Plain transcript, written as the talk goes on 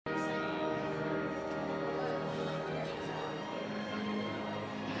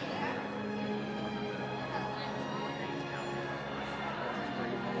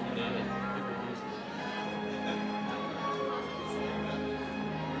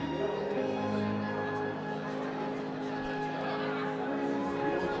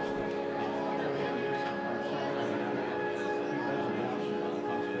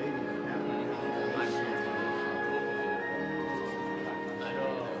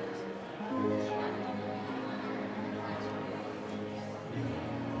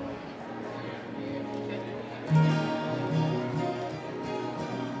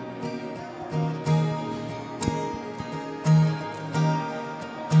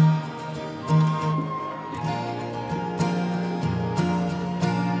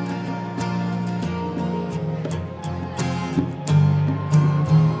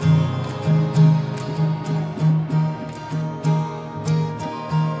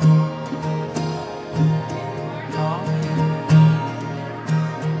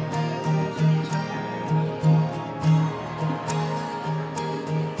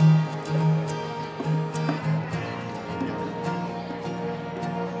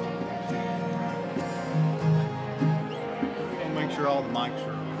all the mics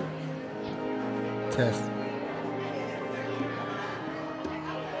are on. Test.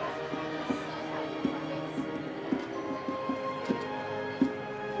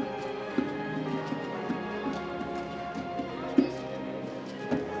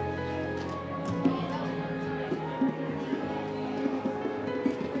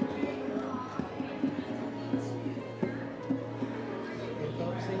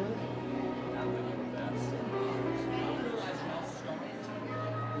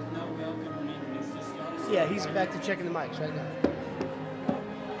 Yeah, he's back to checking the mics right now.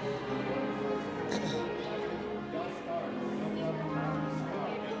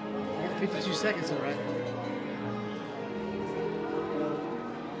 52 seconds, all right?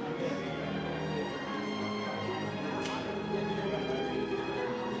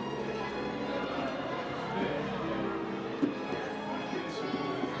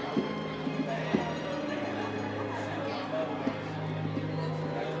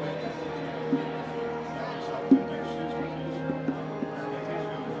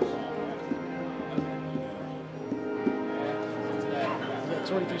 Yeah,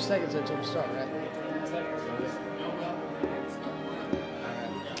 23 seconds until we start, right?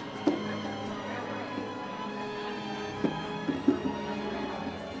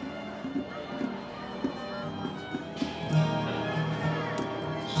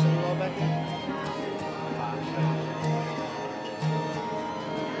 Stay all back in.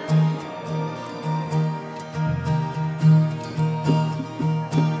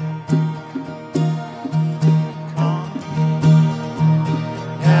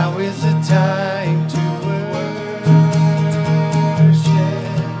 Now is the time to worship.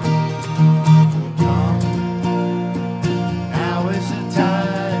 Come. Now is the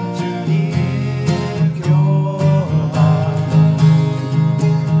time to give your heart.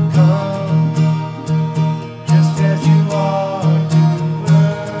 Come, just as you are to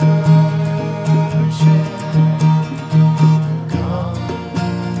worship. Come,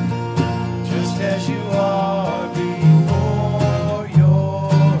 just as you are before your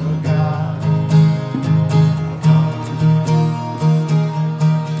God.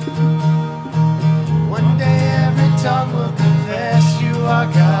 One day every tongue will confess you are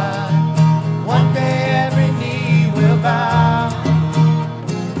God. One day every knee will bow.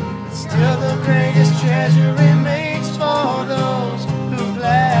 Still the greatest treasure remains for those who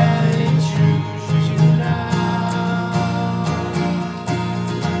gladly choose you now.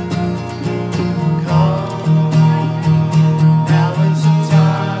 Come, now is the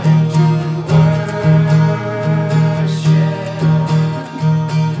time to worship.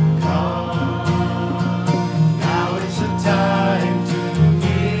 Come, now is the time to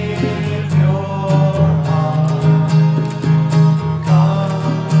give your heart. Come,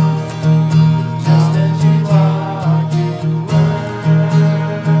 just as you are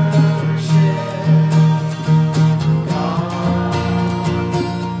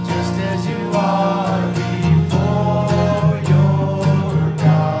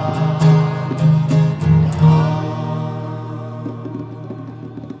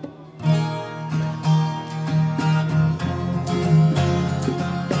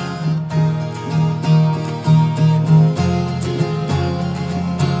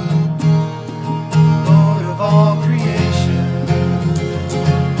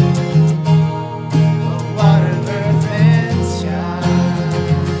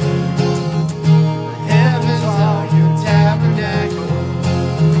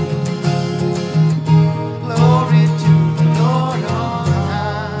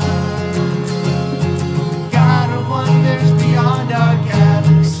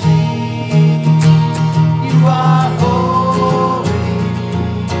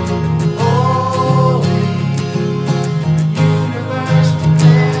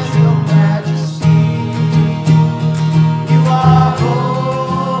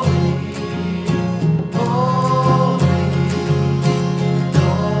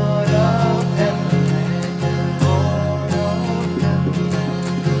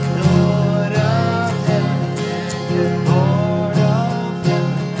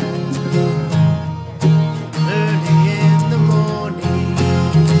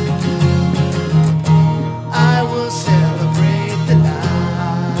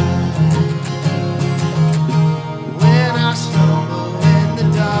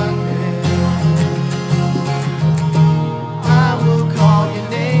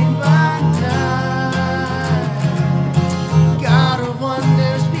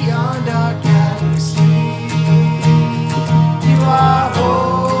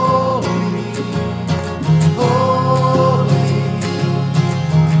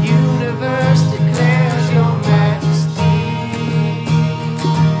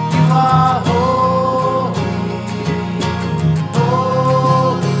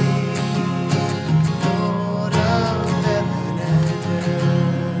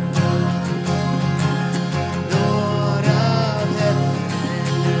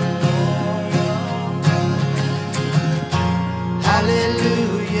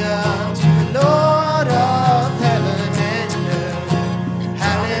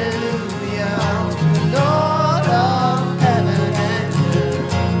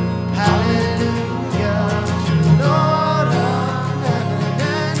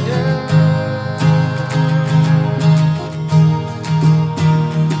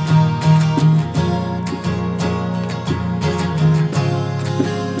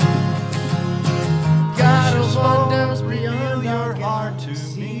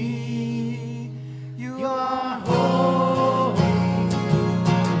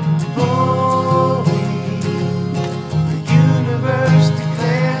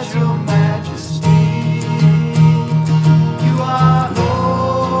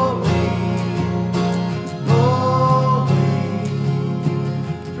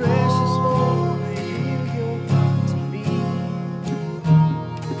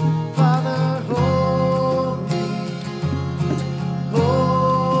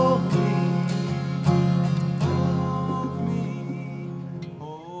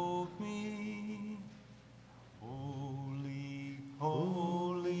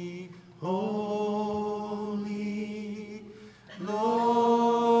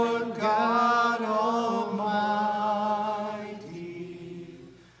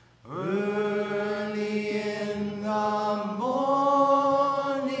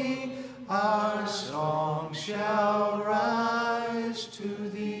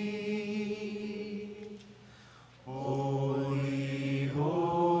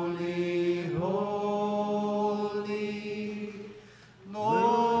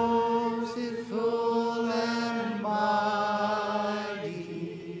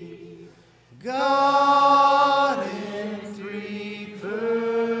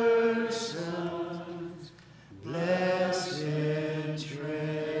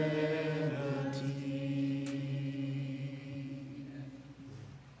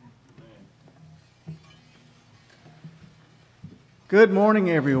Good morning,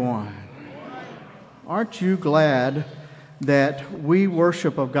 everyone. Aren't you glad that we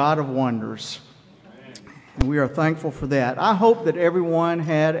worship a God of wonders? And we are thankful for that. I hope that everyone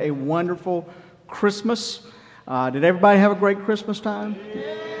had a wonderful Christmas. Did everybody have a great Christmas time?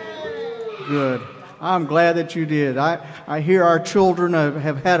 Good. I'm glad that you did. I hear our children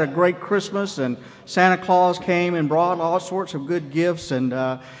have had a great Christmas, and Santa Claus came and brought all sorts of good gifts, and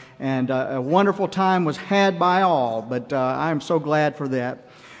a wonderful time was had by all. But I'm so glad for that.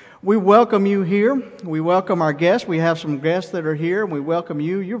 We welcome you here. We welcome our guests. We have some guests that are here, and we welcome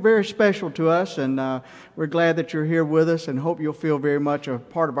you. You're very special to us, and we're glad that you're here with us, and hope you'll feel very much a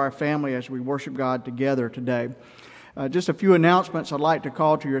part of our family as we worship God together today. Just a few announcements I'd like to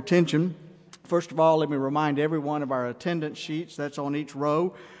call to your attention. First of all, let me remind everyone of our attendance sheets. That's on each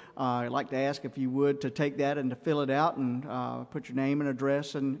row. I'd like to ask if you would to take that and to fill it out and put your name and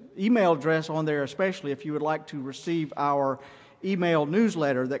address and email address on there, especially if you would like to receive our email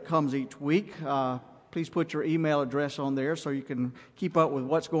newsletter that comes each week. Please put your email address on there so you can keep up with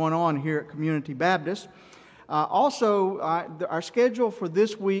what's going on here at Community Baptist. Also, our schedule for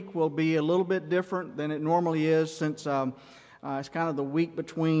this week will be a little bit different than it normally is, since it's kind of the week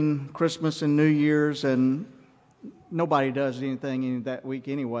between Christmas and New Year's, and nobody does anything in that week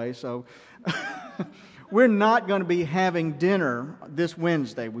anyway, so we're not going to be having dinner this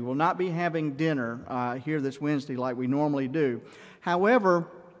Wednesday. We will not be having dinner here this Wednesday like we normally do. However,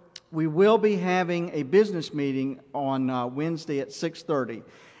 we will be having a business meeting on Wednesday at 6:30.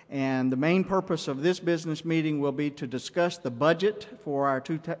 And the main purpose of this business meeting will be to discuss the budget for our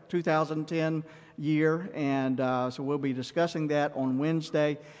 2010 year. And so we'll be discussing that on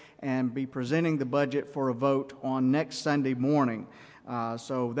Wednesday and be presenting the budget for a vote on next Sunday morning.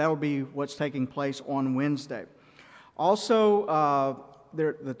 So that will be what's taking place on Wednesday. Also,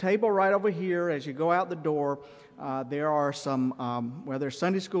 the table right over here, as you go out the door, there are some, there's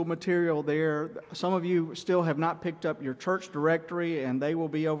Sunday school material there. Some of you still have not picked up your church directory, and they will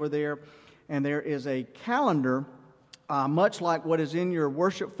be over there. And there is a calendar, much like what is in your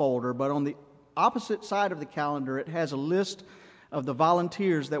worship folder, but on the opposite side of the calendar, it has a list of the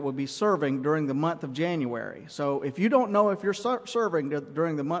volunteers that will be serving during the month of January. So if you don't know if you're serving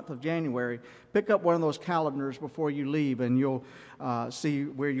during the month of January, pick up one of those calendars before you leave, and you'll see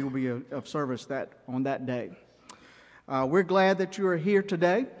where you'll be of service on that day. We're glad that you are here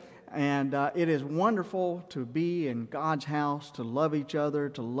today, and it is wonderful to be in God's house, to love each other,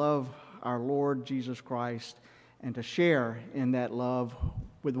 to love our Lord Jesus Christ, and to share in that love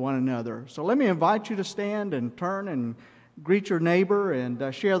with one another. So let me invite you to stand and turn and greet your neighbor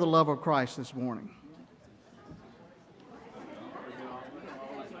and share the love of Christ this morning.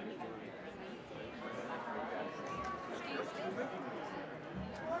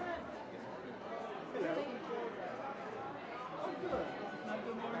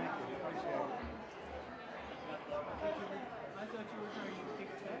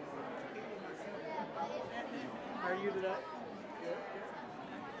 How are you today?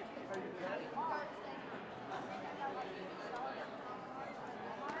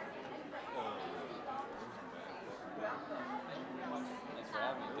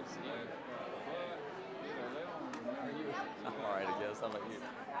 I'm all right, I guess. How about you?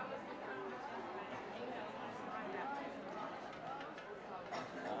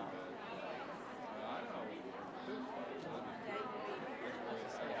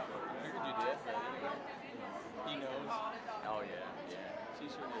 Figured you did, but anyway, he knows. Oh yeah. She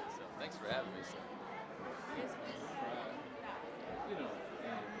sure did. So thanks for having me. So.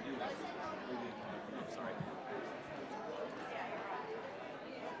 I'm sorry.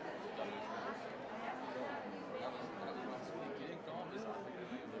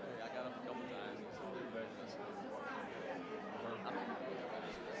 I got up a couple times.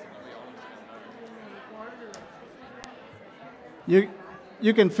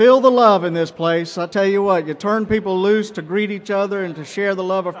 You can feel the love in this place. I tell you what, you turn people loose to greet each other and to share the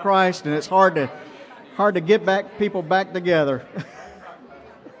love of Christ, and it's hard to get people back together.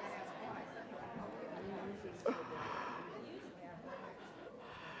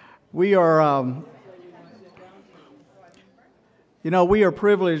 We are, we are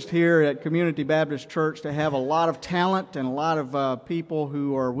privileged here at Community Baptist Church to have a lot of talent and a lot of people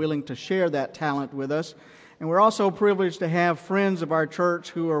who are willing to share that talent with us. And we're also privileged to have friends of our church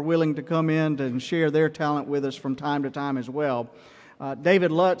who are willing to come in and share their talent with us from time to time as well.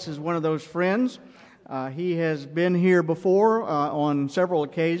 David Lutz is one of those friends. He has been here before on several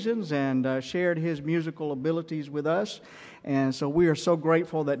occasions and shared his musical abilities with us. And so we are so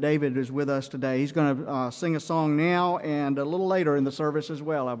grateful that David is with us today. He's going to sing a song now and a little later in the service as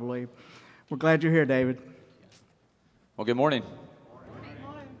well, I believe. We're glad you're here, David. Well, good morning.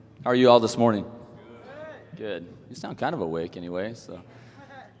 How are you all this morning? Good. You sound kind of awake anyway. So,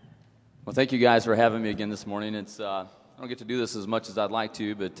 well, thank you guys for having me again this morning. I don't get to do this as much as I'd like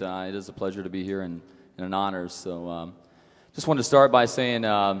to, but it is a pleasure to be here and an honor. So, just wanted to start by saying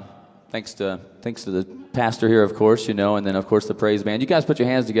thanks to the pastor here, of course, and then of course the praise band. You guys put your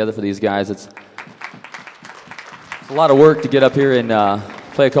hands together for these guys. It's a lot of work to get up here and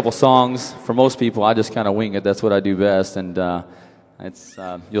play a couple songs. For most people, I just kind of wing it. That's what I do best, and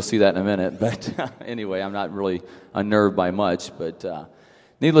you'll see that in a minute. But anyway, I'm not really unnerved by much. But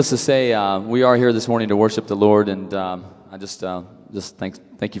needless to say, we are here this morning to worship the Lord, and I just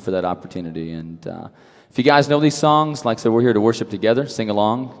thank you for that opportunity. And if you guys know these songs, like I said, we're here to worship together, sing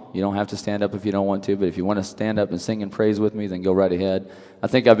along. You don't have to stand up if you don't want to, but if you want to stand up and sing and praise with me, then go right ahead. I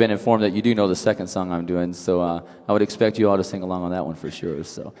think I've been informed that you do know the second song I'm doing, so I would expect you all to sing along on that one for sure.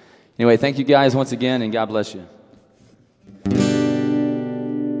 So anyway, thank you guys once again, and God bless you.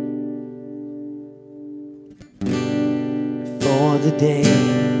 For the day,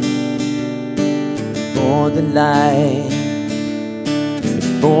 for the light,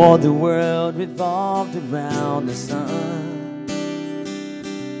 for the world revolved around the sun.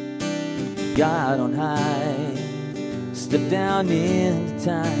 God on high slipped down into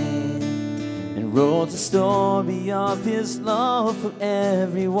time and wrote the story of His love for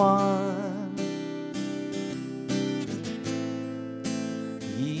everyone.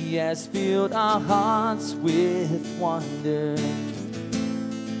 He has filled our hearts with wonder,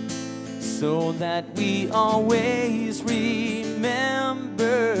 so that we always remember.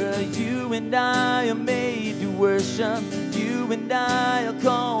 You and I are made to worship. You and I are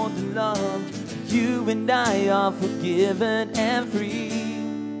called to love. You and I are forgiven and free.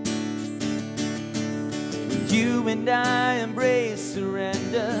 You and I embrace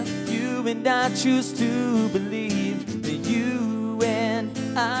surrender. You and I choose to believe that you and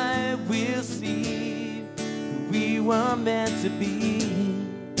I will see who we were meant to be.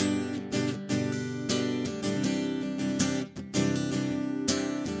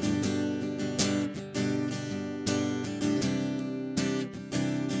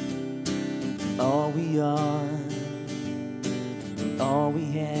 All we are, all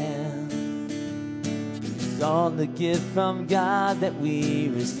we have, is all the gift from God that we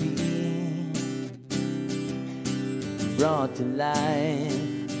receive. Brought to life,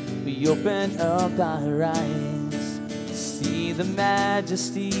 we open up our eyes to see the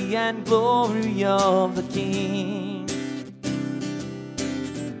majesty and glory of the King.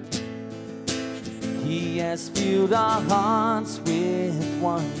 He has filled our hearts with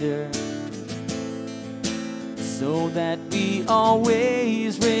wonder, so that we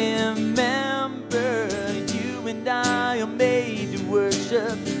always remember. You and I are made to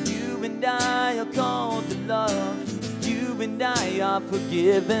worship. You and I are called to love. You and I are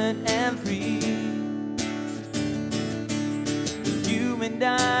forgiven and free. You and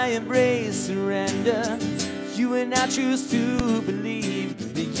I embrace surrender. You and I choose to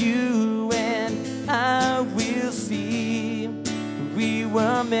believe that you and I will see who we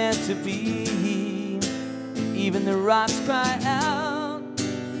were meant to be. Even the rocks cry out,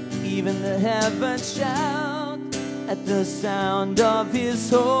 even the heavens shout at the sound of His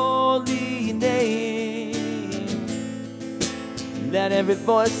holy name. Let every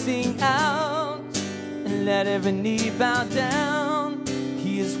voice sing out, and let every knee bow down.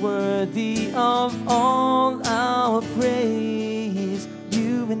 He is worthy of all our praise.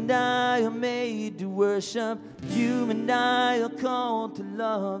 You and I are made to worship. You and I are called to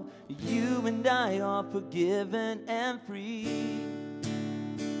love. You and I are forgiven and free.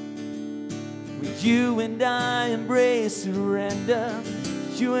 You and I embrace surrender.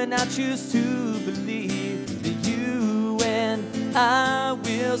 You and I choose to believe that you and I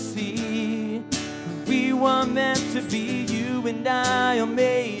will see who we were meant to be. You and I are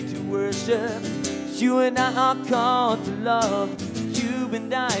made to worship. You and I are called to love. You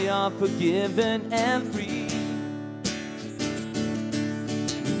and I are forgiven and free.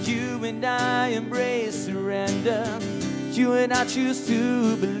 You and I embrace surrender. You and I choose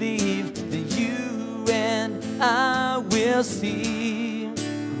to believe that you and I will see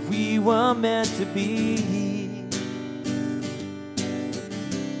who we were meant to be.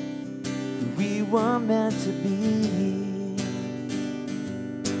 Who we were meant to be.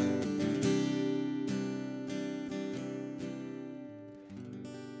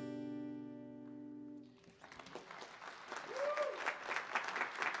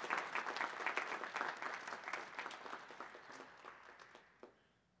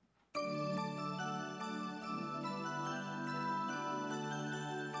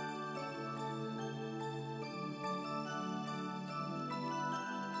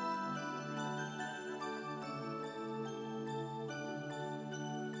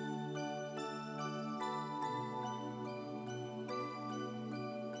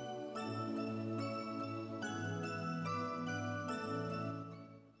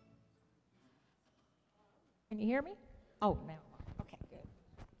 Can you hear me? Oh, now. Okay, good.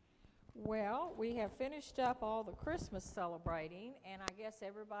 Well, we have finished up all the Christmas celebrating, and I guess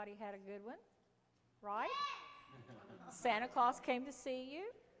everybody had a good one, right? Santa Claus came to see you,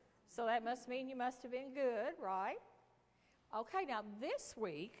 so that must mean you must have been good, right? Okay, now this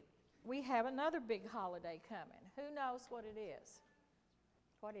week we have another big holiday coming. Who knows what it is?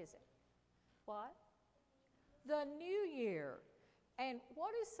 What is it? What? The New Year. And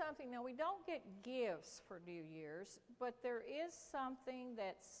what is something, now we don't get gifts for New Year's, but there is something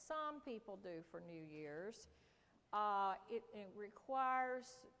that some people do for New Year's. It requires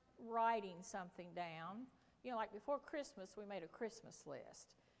writing something down. You know, like before Christmas, we made a Christmas list.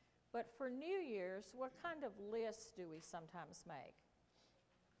 But for New Year's, what kind of lists do we sometimes make?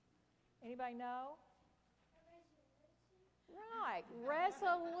 Anybody know? Right,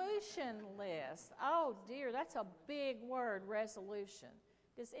 resolution list. Oh dear, that's a big word, resolution.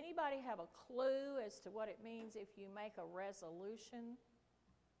 Does anybody have a clue as to what it means if you make a resolution?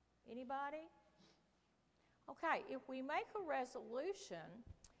 Anybody? Okay, if we make a resolution,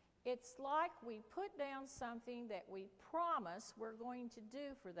 it's like we put down something that we promise we're going to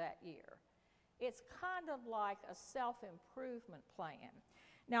do for that year. It's kind of like a self-improvement plan.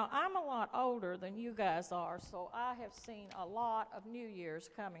 Now, I'm a lot older than you guys are, so I have seen a lot of New Year's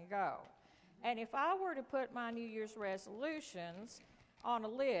come and go. And if I were to put my New Year's resolutions on a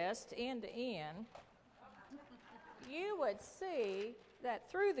list, end to end, you would see that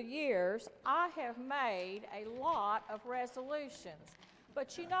through the years, I have made a lot of resolutions.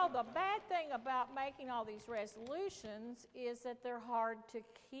 But you know, the bad thing about making all these resolutions is that they're hard to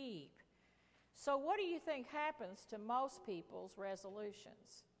keep. So what do you think happens to most people's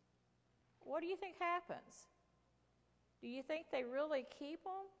resolutions? What do you think happens? Do you think they really keep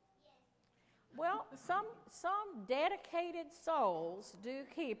them? Yes. Well, some dedicated souls do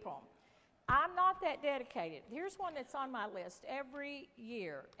keep them. I'm not that dedicated. Here's one that's on my list every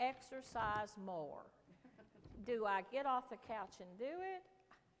year: exercise more. Do I get off the couch and do it?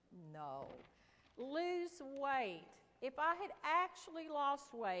 No. Lose weight. If I had actually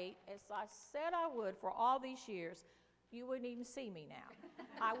lost weight, as I said I would for all these years, you wouldn't even see me now.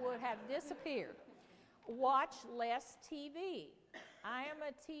 I would have disappeared. Watch less TV. I am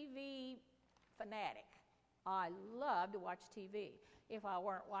a TV fanatic. I love to watch TV. If I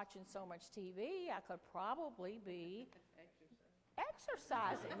weren't watching so much TV, I could probably be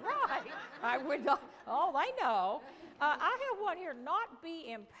exercising. Right. I would not. Oh, they know. I have one here: not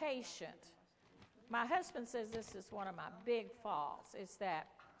be impatient. My husband says this is one of my big faults, is that,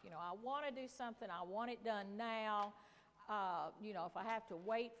 you know, I want to do something, I want it done now. You know, if I have to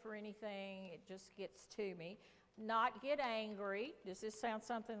wait for anything, it just gets to me. Not get angry. Does this sound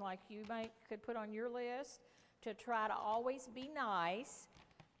something like you could put on your list? To try to always be nice.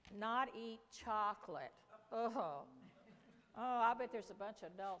 Not eat chocolate. Oh, I bet there's a bunch of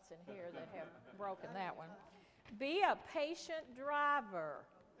adults in here that have broken that one. Be a patient driver.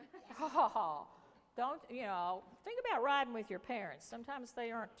 Oh, don't, you know, think about riding with your parents. Sometimes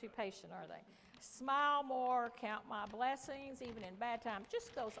they aren't too patient, are they? Smile more, count my blessings, even in bad times.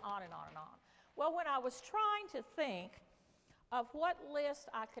 Just goes on and on and on. Well, when I was trying to think of what list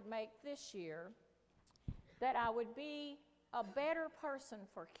I could make this year that I would be a better person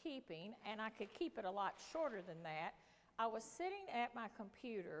for keeping, and I could keep it a lot shorter than that, I was sitting at my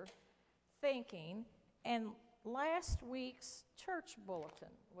computer thinking, and last week's church bulletin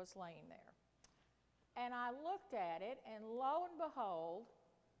was laying there. And I looked at it, and lo and behold,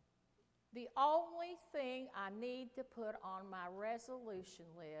 the only thing I need to put on my resolution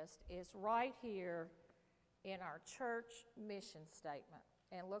list is right here in our church mission statement.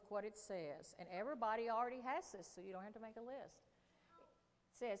 And look what it says. And everybody already has this, so you don't have to make a list.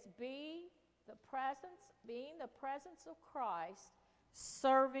 It says, being the presence of Christ,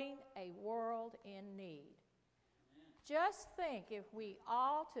 serving a world in need. Just think if we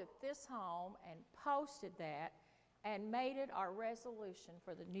all took this home and posted that and made it our resolution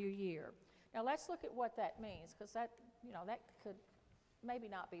for the new year. Now let's look at what that means, because that could maybe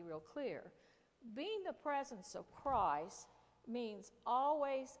not be real clear. Being the presence of Christ means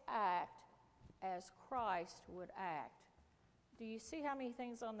always act as Christ would act. Do you see how many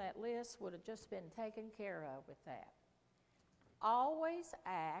things on that list would have just been taken care of with that? Always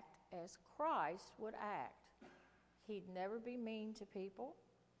act as Christ would act. He'd never be mean to people.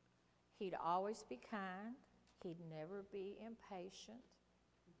 He'd always be kind. He'd never be impatient.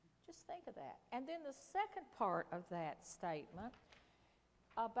 Just think of that. And then the second part of that statement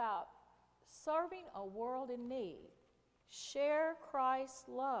about serving a world in need. Share Christ's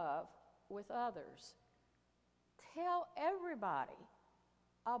love with others. Tell everybody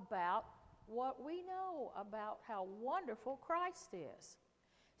about what we know about how wonderful Christ is.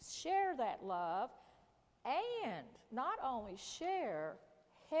 Share that love, and not only share,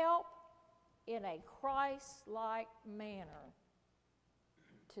 help in a Christ-like manner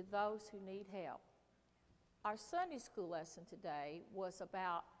to those who need help. Our Sunday school lesson today was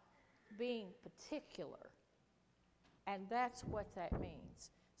about being particular, and that's what that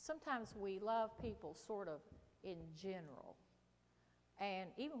means. Sometimes we love people sort of in general, and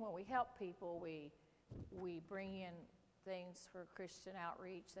even when we help people, we bring in things for Christian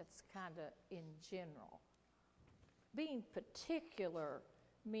outreach that's kind of in general. Being particular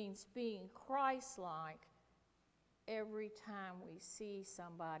means being Christ-like every time we see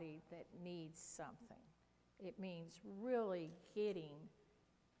somebody that needs something. It means really getting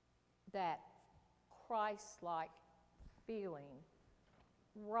that Christ-like feeling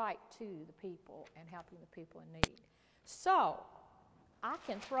right to the people and helping the people in need. So, I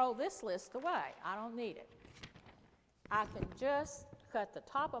can throw this list away. I don't need it. I can just cut the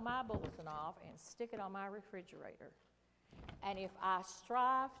top of my bulletin off and stick it on my refrigerator. And if I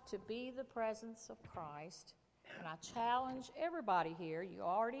strive to be the presence of Christ, and I challenge everybody here, you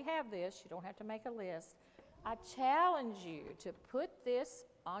already have this, you don't have to make a list. I challenge you to put this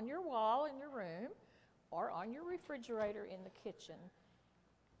on your wall in your room or on your refrigerator in the kitchen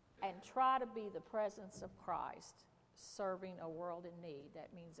and try to be the presence of Christ serving a world in need.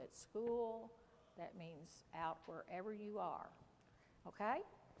 That means at school, that means out wherever you are. Okay?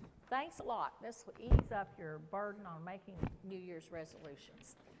 Thanks a lot. This will ease up your burden on making New Year's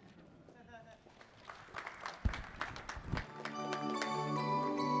resolutions.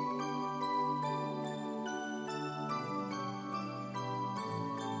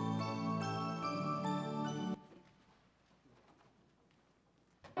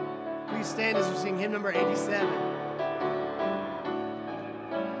 Please stand as we sing hymn number 87.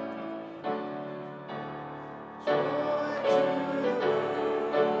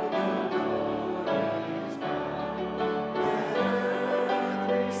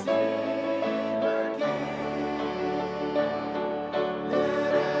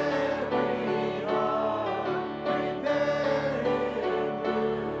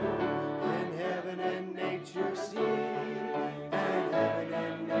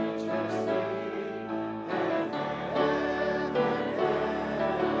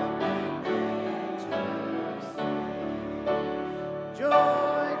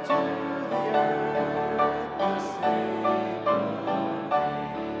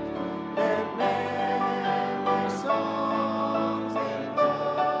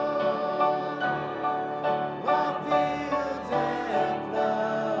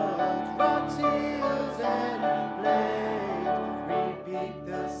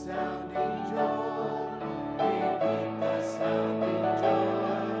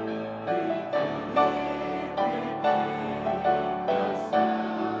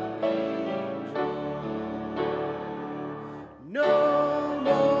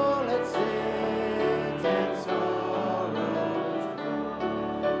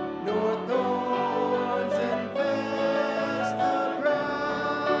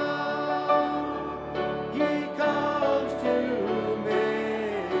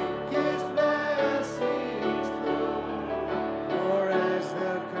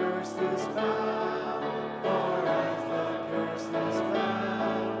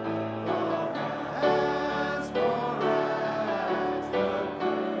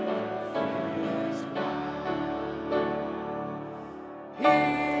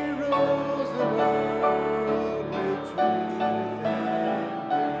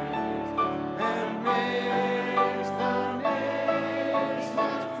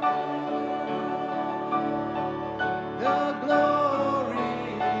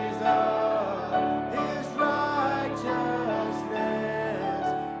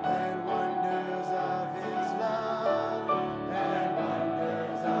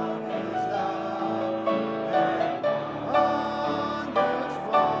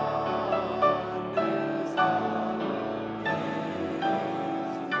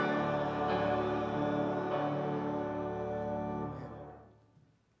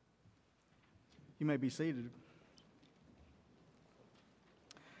 You may be seated.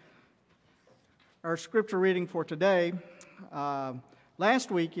 Our scripture reading for today,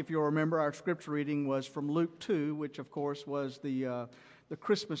 last week, if you'll remember, our scripture reading was from Luke 2, which of course was the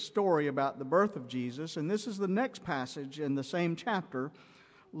Christmas story about the birth of Jesus. And this is the next passage in the same chapter,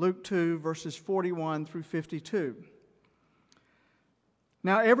 Luke 2, verses 41 through 52.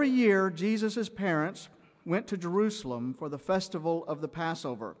 Now every year, Jesus' parents went to Jerusalem for the festival of the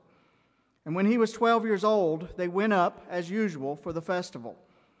Passover. And when he was 12 years old, they went up, as usual, for the festival.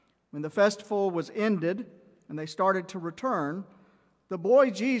 When the festival was ended and they started to return, the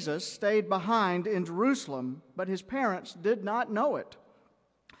boy Jesus stayed behind in Jerusalem, but his parents did not know it.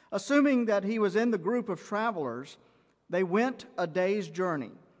 Assuming that he was in the group of travelers, they went a day's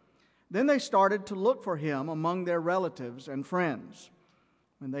journey. Then they started to look for him among their relatives and friends.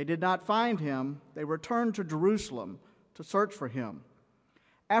 When they did not find him, they returned to Jerusalem to search for him.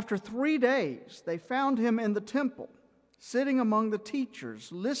 After 3 days, they found him in the temple, sitting among the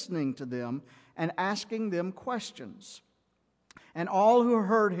teachers, listening to them and asking them questions. And all who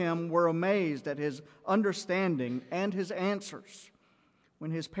heard him were amazed at his understanding and his answers.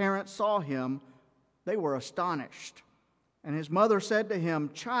 When his parents saw him, they were astonished. And his mother said to him,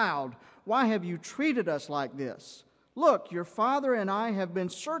 "Child, why have you treated us like this? Look, your father and I have been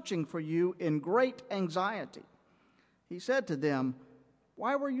searching for you in great anxiety." He said to them,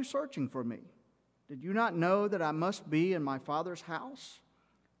 "Why were you searching for me? Did you not know that I must be in my Father's house?"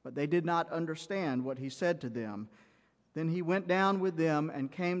 But they did not understand what he said to them. Then he went down with them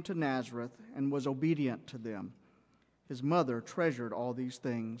and came to Nazareth and was obedient to them. His mother treasured all these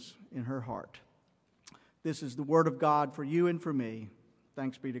things in her heart. This is the word of God for you and for me.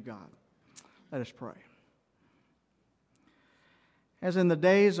 Thanks be to God. Let us pray. As in the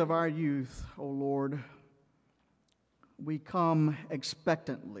days of our youth, O Lord, we come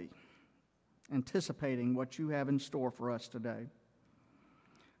expectantly, anticipating what you have in store for us today.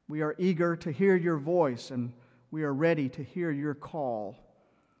 We are eager to hear your voice, and we are ready to hear your call.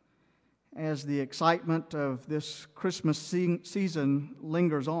 As the excitement of this Christmas season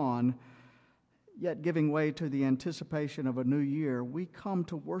lingers on, yet giving way to the anticipation of a new year, we come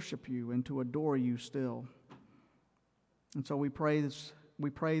to worship you and to adore you still. And so we pray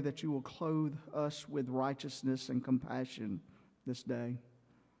that you will clothe us with righteousness and compassion this day.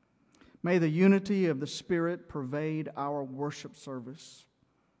 May the unity of the Spirit pervade our worship service.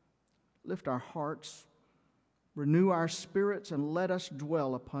 Lift our hearts, renew our spirits, and let us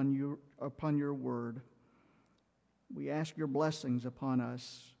dwell upon your word. We ask your blessings upon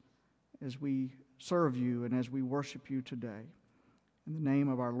us as we serve you and as we worship you today. In the name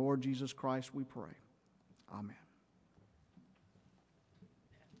of our Lord Jesus Christ we pray. Amen.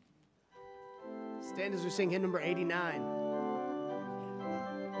 Stand as we sing hymn number 89.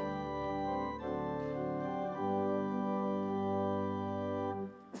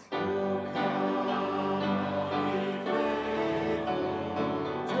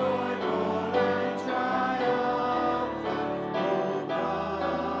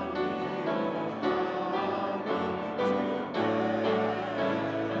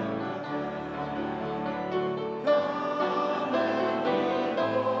 Come and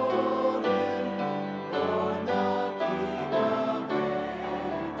behold him, born the King.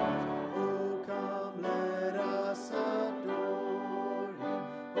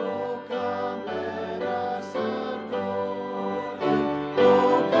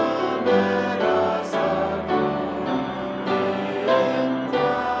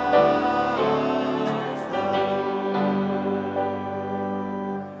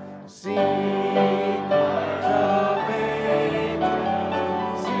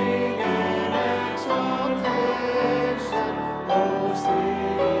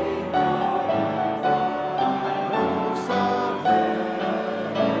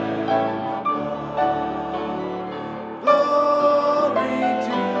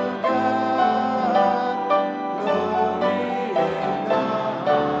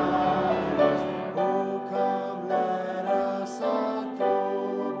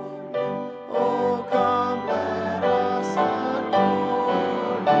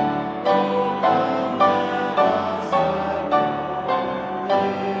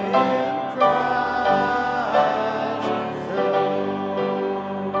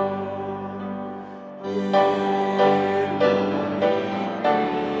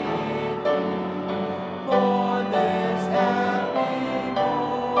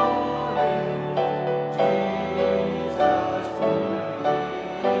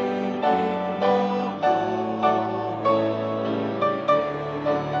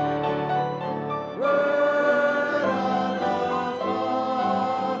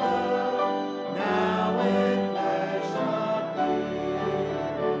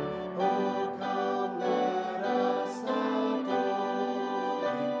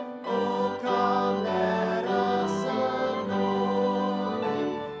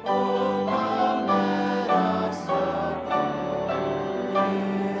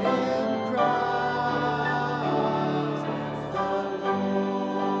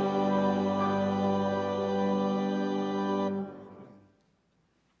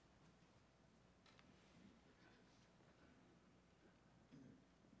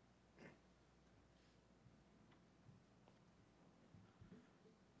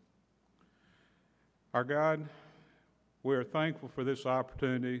 Our God, we are thankful for this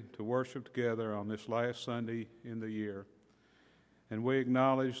opportunity to worship together on this last Sunday in the year. And we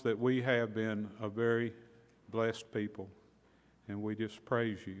acknowledge that we have been a very blessed people, and we just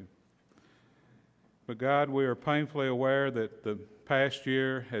praise you. But God, we are painfully aware that the past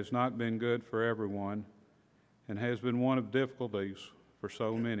year has not been good for everyone and has been one of difficulties for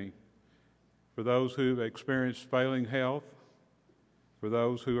so many. For those who've experienced failing health, for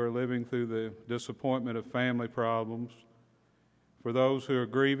those who are living through the disappointment of family problems, for those who are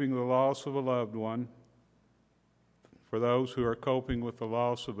grieving the loss of a loved one, for those who are coping with the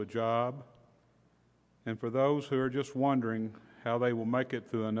loss of a job, and for those who are just wondering how they will make it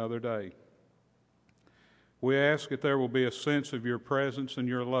through another day. We ask that there will be a sense of your presence and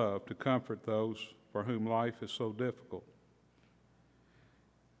your love to comfort those for whom life is so difficult.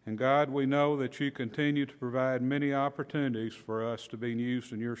 And God, we know that you continue to provide many opportunities for us to be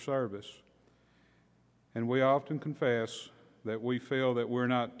used in your service. And we often confess that we feel that we're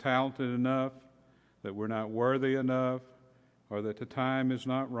not talented enough, that we're not worthy enough, or that the time is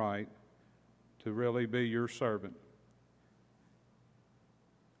not right to really be your servant.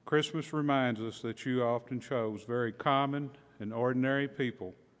 Christmas reminds us that you often chose very common and ordinary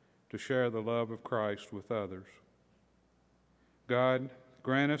people to share the love of Christ with others. God,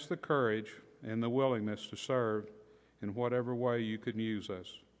 grant us the courage and the willingness to serve in whatever way you can use us.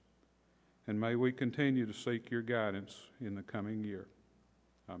 And may we continue to seek your guidance in the coming year.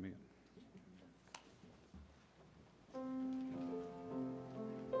 Amen.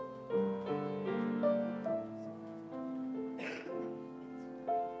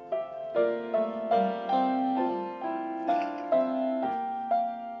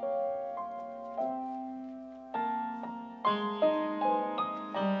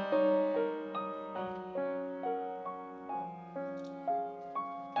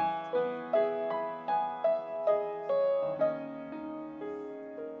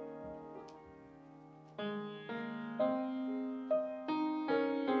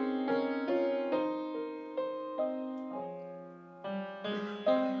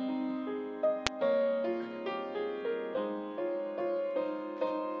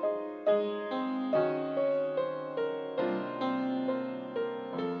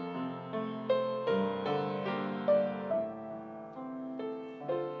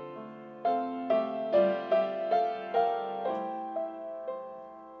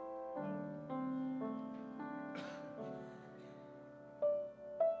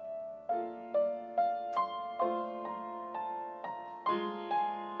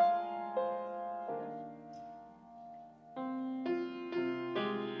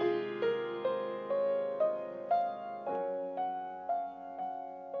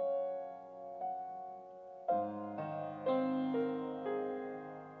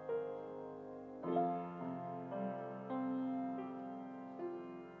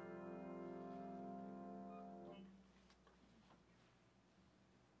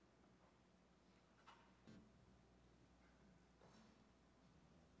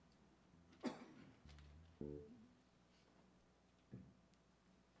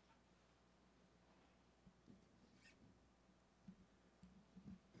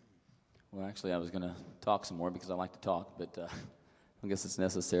 Well, actually, I was going to talk some more because I like to talk, but I guess it's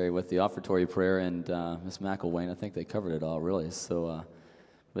necessary with the offertory prayer and Miss McElwain. I think they covered it all, really. So,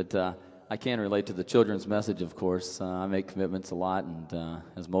 but I can relate to the children's message, of course. I make commitments a lot, and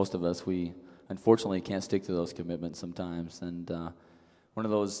as most of us, we unfortunately can't stick to those commitments sometimes. And one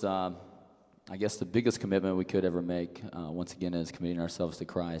of those, I guess the biggest commitment we could ever make, once again, is committing ourselves to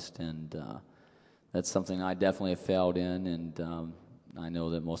Christ. And that's something I definitely have failed in, and I know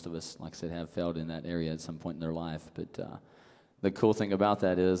that most of us, like I said, have failed in that area at some point in their life. But the cool thing about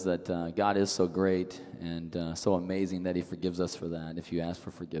that is that God is so great and so amazing that he forgives us for that if you ask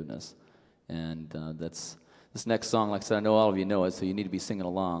for forgiveness. And that's this next song, like I said, I know all of you know it, so you need to be singing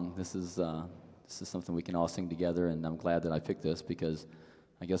along. This is something we can all sing together, and I'm glad that I picked this because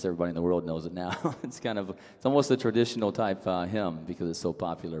I guess everybody in the world knows it now. It's almost a traditional type hymn because it's so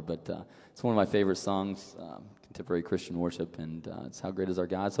popular, but it's one of my favorite songs, contemporary Christian worship, and it's How Great Is Our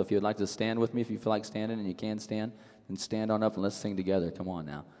God. So if you'd like to stand with me, if you feel like standing and you can stand, then stand on up and let's sing together. Come on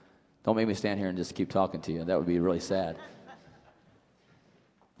now. Don't make me stand here and just keep talking to you. That would be really sad.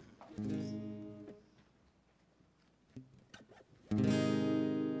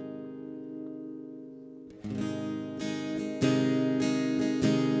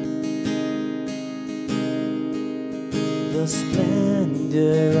 The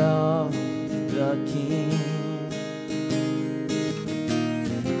splendor of the King,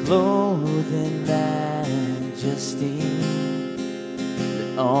 clothed in majesty,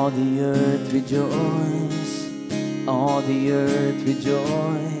 the all the earth rejoice, all the earth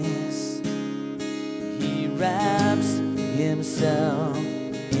rejoice. He wraps himself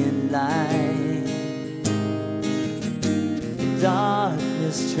in light.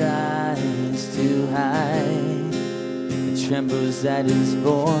 Darkness tries to hide. It trembles at his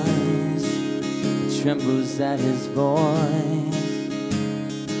voice, it trembles at his voice.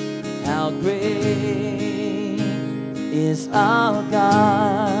 How great is our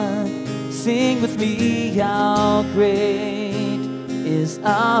God? Sing with me, how great is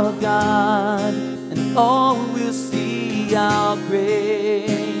our God? And all will see how great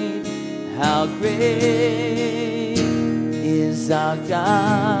is our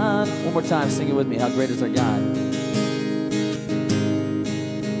God. One more time, sing it with me. How great is our God?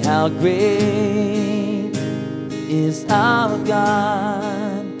 How great is our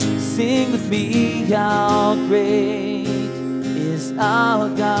God? Sing with me, how great is our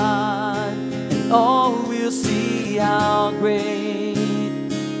God? And all will see how great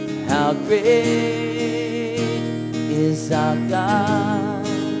is our God.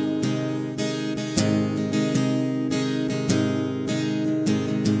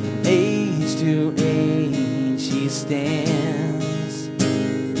 Age to age he stands,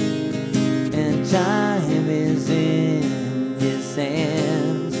 and time is in his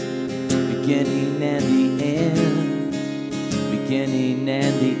hands. Beginning and the end, beginning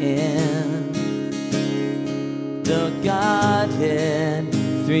and the end. The Godhead,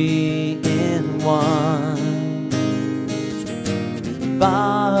 three in one.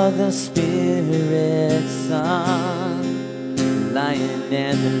 Father, Spirit, Son, the Lion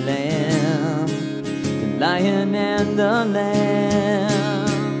and the Lamb, the Lion and the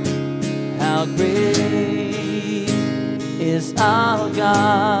Lamb. How great is our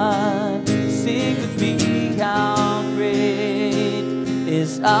God? Sing with me, how great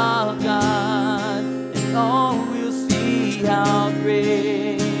is our God? And all will see how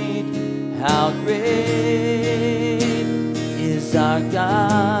great is our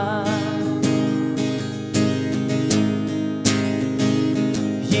God.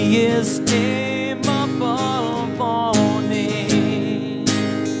 He is name above all names,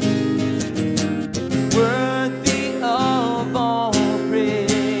 worthy of all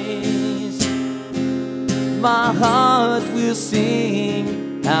praise. My heart will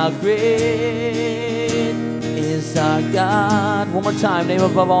sing, how great is our God. One more time, name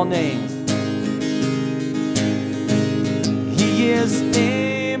above all names. He is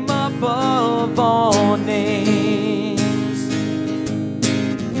name above all names,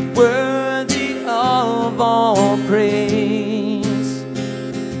 worthy of all praise.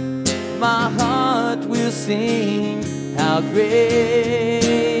 My heart will sing, how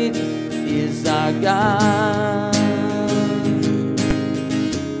great is our God.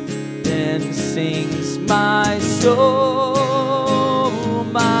 Then sings my soul,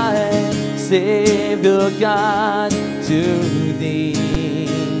 my Savior God, to thee.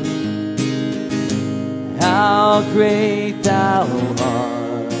 How great thou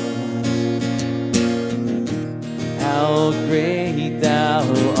art, how great thou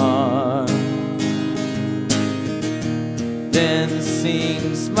art. Then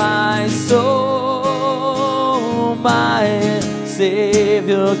sings my soul, my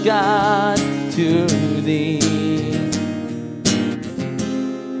Savior God, to thee.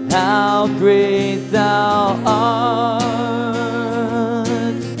 How great thou art,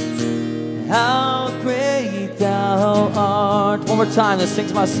 how great thou art. One more time, that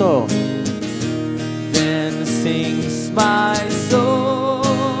sings my soul. Then sings my soul,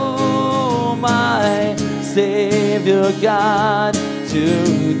 my Savior God, to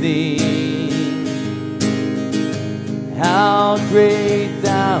thee. How great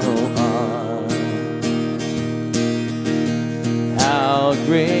thou art, how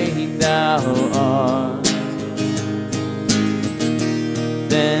great thou art.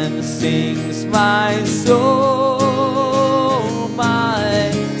 Then sings my soul,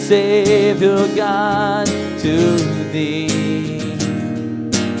 my Savior God, to thee.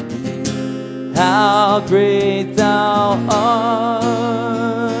 How great thou art,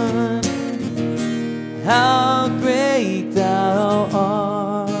 how great thou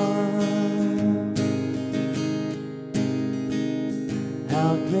art.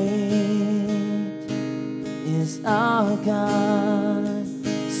 How great is our God?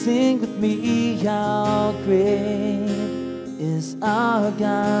 Sing with me, how great is our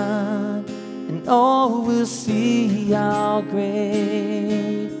God? And all will see how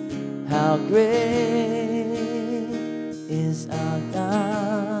great is our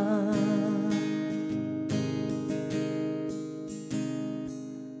God.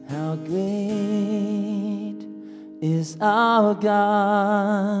 is our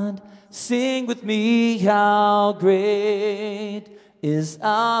God. Sing with me, how great is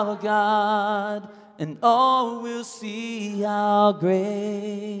our God, and all will see how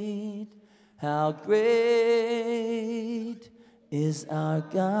great is our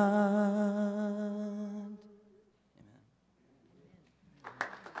God.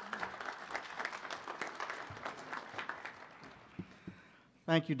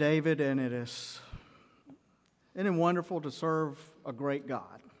 Thank you, David, and isn't it wonderful to serve a great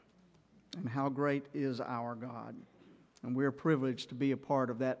God? And how great is our God? And we're privileged to be a part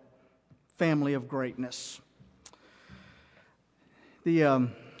of that family of greatness. The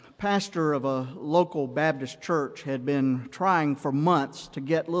pastor of a local Baptist church had been trying for months to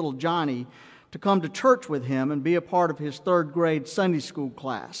get little Johnny to come to church with him and be a part of his third grade Sunday school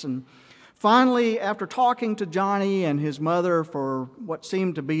class. And finally, after talking to Johnny and his mother for what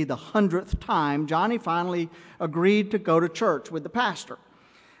seemed to be the 100th time, Johnny finally agreed to go to church with the pastor.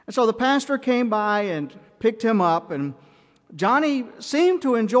 And so the pastor came by and picked him up, and Johnny seemed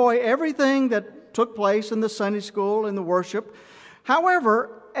to enjoy everything that took place in the Sunday school and the worship.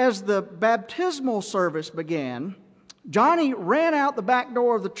 However, as the baptismal service began, Johnny ran out the back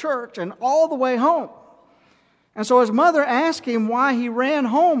door of the church and all the way home. And so his mother asked him why he ran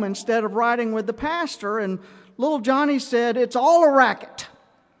home instead of riding with the pastor, and little Johnny said, "It's all a racket.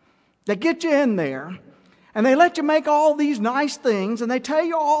 They get you in there, and they let you make all these nice things, and they tell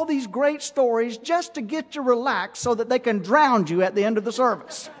you all these great stories just to get you relaxed so that they can drown you at the end of the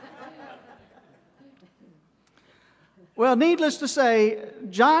service." Well, needless to say,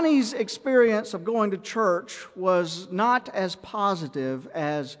 Johnny's experience of going to church was not as positive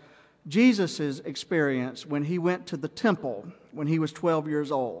as Jesus' experience when he went to the temple when he was 12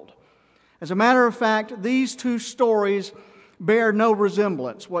 years old. As a matter of fact, these two stories bear no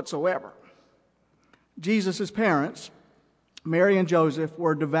resemblance whatsoever. Jesus' parents, Mary and Joseph,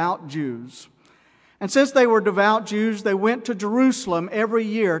 were devout Jews. And since they were devout Jews, they went to Jerusalem every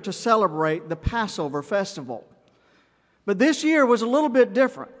year to celebrate the Passover festival. But this year was a little bit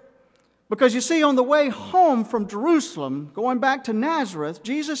different. Because you see, on the way home from Jerusalem, going back to Nazareth,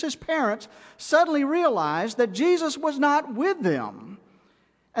 Jesus' parents suddenly realized that Jesus was not with them.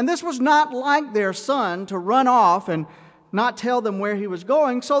 And this was not like their son to run off and not tell them where he was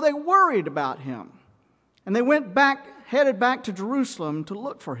going, so they worried about him. And they headed back to Jerusalem to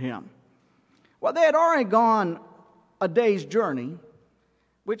look for him. Well, they had already gone a day's journey,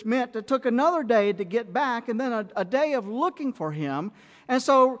 which meant it took another day to get back and then a day of looking for him. And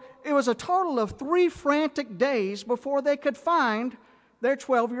so it was a total of 3 frantic days before they could find their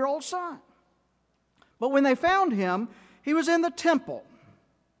 12-year-old son. But when they found him, he was in the temple,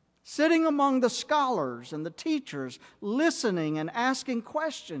 sitting among the scholars and the teachers, listening and asking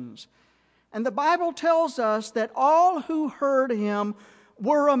questions. And the Bible tells us that all who heard him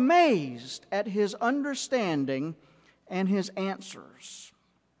were amazed at his understanding and his answers.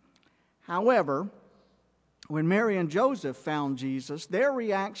 However, when Mary and Joseph found Jesus, their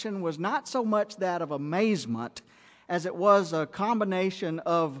reaction was not so much that of amazement as it was a combination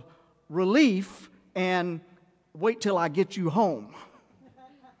of relief and wait till I get you home.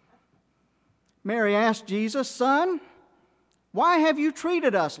 Mary asked Jesus, "Son, why have you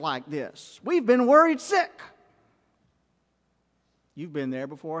treated us like this? We've been worried sick." You've been there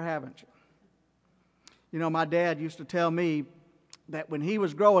before, haven't you? You know, my dad used to tell me that when he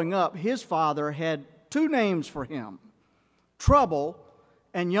was growing up, his father had 2 names for him: Trouble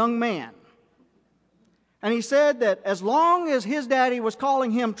and Young Man. And he said that as long as his daddy was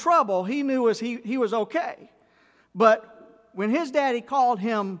calling him Trouble, he knew he was okay. But when his daddy called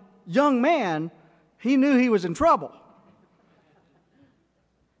him Young Man, he knew he was in trouble.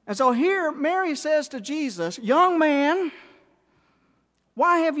 And so here Mary says to Jesus, "Young man,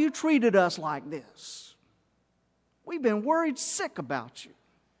 why have you treated us like this? We've been worried sick about you."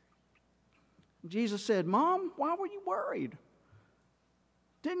 Jesus said, "Mom, why were you worried?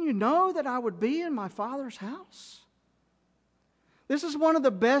 Didn't you know that I would be in my Father's house?" This is one of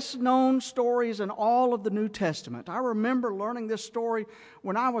the best known stories in all of the New Testament. I remember learning this story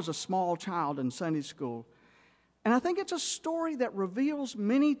when I was a small child in Sunday school. And I think it's a story that reveals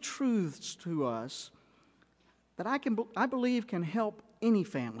many truths to us that I believe can help any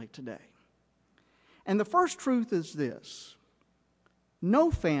family today. And the first truth is this: no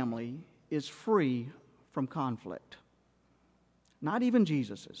family is free from conflict. Not even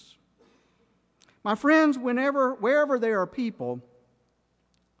Jesus's. My friends, wherever there are people,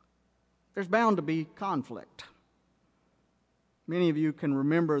 there's bound to be conflict. Many of you can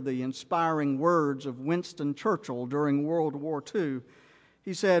remember the inspiring words of Winston Churchill during World War II.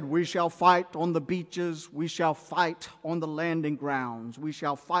 He said, "We shall fight on the beaches, we shall fight on the landing grounds, we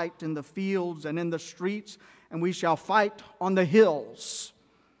shall fight in the fields and in the streets, and we shall fight on the hills."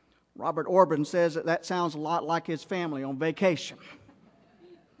 Robert Orban says that sounds a lot like his family on vacation.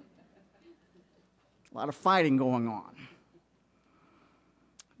 A lot of fighting going on.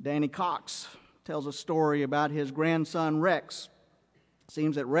 Danny Cox tells a story about his grandson Rex. It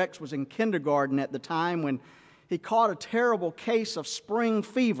seems that Rex was in kindergarten at the time when he caught a terrible case of spring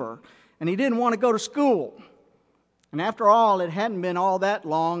fever, and he didn't want to go to school. And after all, it hadn't been all that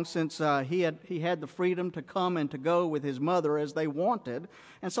long since he had the freedom to come and to go with his mother as they wanted.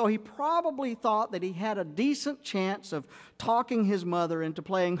 And so he probably thought that he had a decent chance of talking his mother into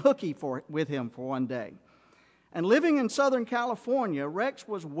playing hooky with him for one day. And living in Southern California, Rex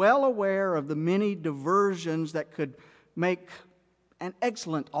was well aware of the many diversions that could make an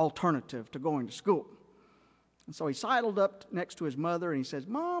excellent alternative to going to school. And so he sidled up next to his mother and he says,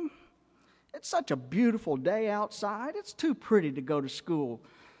 "Mom, it's such a beautiful day outside. It's too pretty to go to school.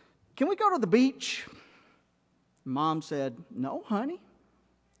 Can we go to the beach?" Mom said, "No, honey,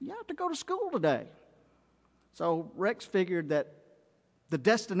 you have to go to school today." So Rex figured that the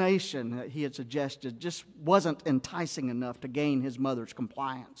destination that he had suggested just wasn't enticing enough to gain his mother's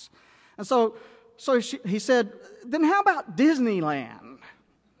compliance. And so he said, "Then how about Disneyland?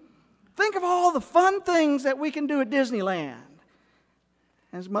 Think of all the fun things that we can do at Disneyland."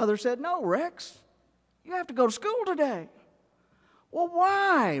 And his mother said, "No, Rex, you have to go to school today." "Well,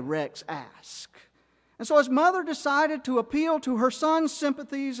 why?" Rex asked. And so his mother decided to appeal to her son's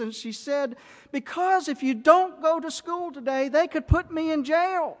sympathies, and she said, "Because if you don't go to school today, they could put me in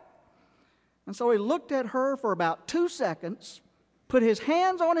jail." And so he looked at her for about 2 seconds, put his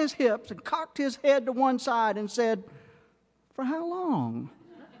hands on his hips, and cocked his head to one side and said, "For how long?"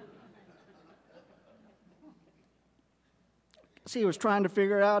 See, he was trying to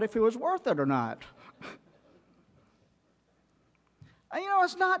figure out if it was worth it or not. You know,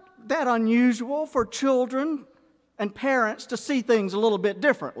 it's not that unusual for children and parents to see things a little bit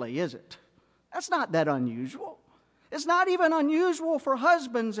differently, is it? That's not that unusual. It's not even unusual for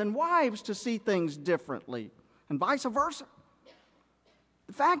husbands and wives to see things differently, and vice versa.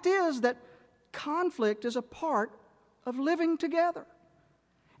 The fact is that conflict is a part of living together.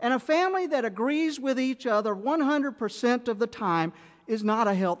 And a family that agrees with each other 100% of the time is not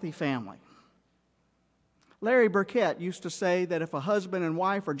a healthy family. Larry Burkett used to say that if a husband and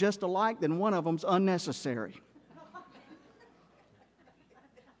wife are just alike, then one of them's unnecessary.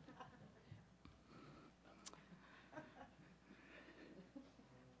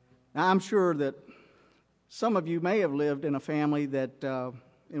 Now, I'm sure that some of you may have lived in a family that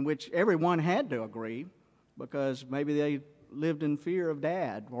in which everyone had to agree because maybe they lived in fear of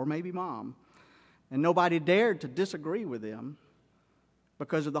dad or maybe mom, and nobody dared to disagree with them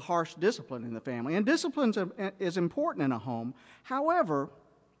because of the harsh discipline in the family. And discipline is important in a home. However,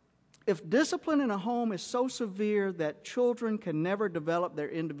 if discipline in a home is so severe that children can never develop their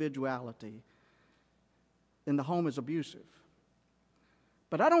individuality, then the home is abusive.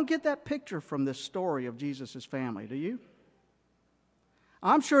 But I don't get that picture from this story of Jesus' family, do you?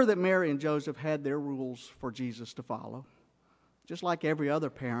 I'm sure that Mary and Joseph had their rules for Jesus to follow, just like every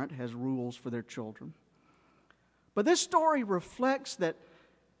other parent has rules for their children. But this story reflects that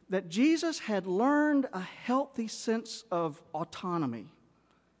Jesus had learned a healthy sense of autonomy,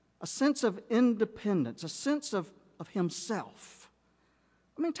 a sense of independence, a sense of himself.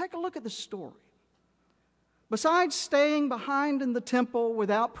 I mean, take a look at this story. Besides staying behind in the temple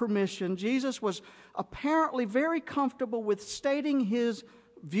without permission, Jesus was apparently very comfortable with stating his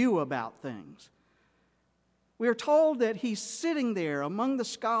view about things. We are told that he's sitting there among the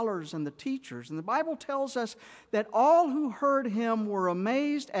scholars and the teachers, and the Bible tells us that all who heard him were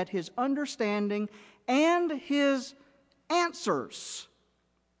amazed at his understanding and his answers.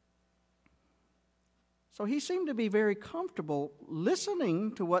 So he seemed to be very comfortable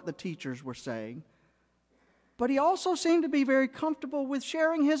listening to what the teachers were saying, but he also seemed to be very comfortable with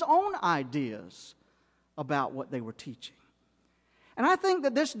sharing his own ideas about what they were teaching. And I think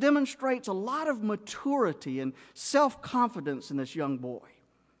that this demonstrates a lot of maturity and self-confidence in this young boy.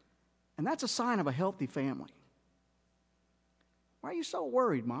 And that's a sign of a healthy family. Why are you so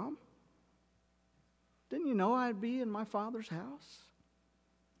worried, Mom? Didn't you know I'd be in my Father's house?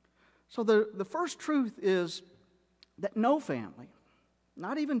 So the first truth is that no family,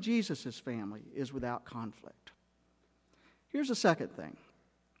 not even Jesus' family, is without conflict. Here's the second thing.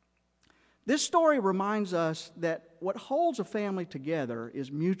 This story reminds us that what holds a family together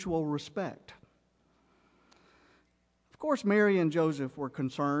is mutual respect. Of course, Mary and Joseph were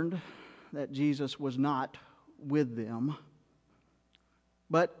concerned that Jesus was not with them.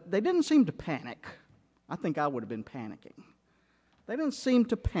 but they didn't seem to panic. I think I would have been panicking. They didn't seem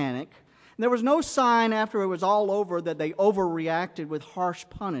to panic. And there was no sign after it was all over that they overreacted with harsh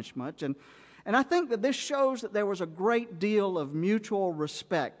punishment. And I think that this shows that there was a great deal of mutual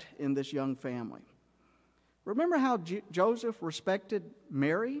respect in this young family. Remember how Joseph respected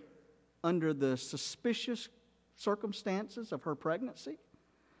Mary under the suspicious circumstances of her pregnancy?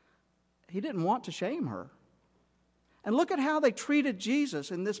 He didn't want to shame her. And look at how they treated Jesus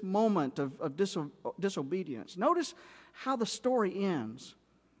in this moment of disobedience. Notice how the story ends.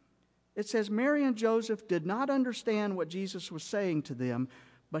 It says, Mary and Joseph did not understand what Jesus was saying to them,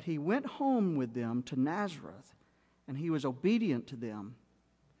 but he went home with them to Nazareth, and he was obedient to them.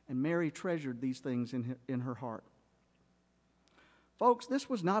 And Mary treasured these things in her heart. Folks, this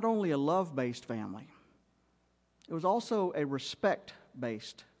was not only a love-based family, it was also a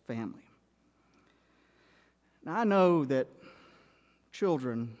respect-based family. Now, I know that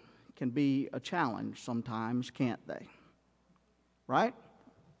children can be a challenge sometimes, can't they? Right?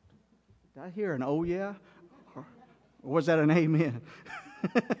 Did I hear an oh yeah? Or was that an amen?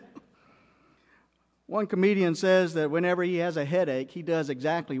 One comedian says that whenever he has a headache, he does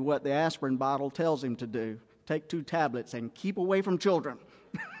exactly what the aspirin bottle tells him to do. Take 2 tablets and keep away from children.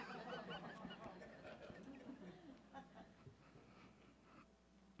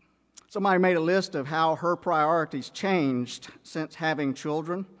 Somebody made a list of how her priorities changed since having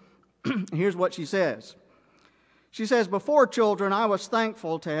children. Here's what she says. She says, before children, I was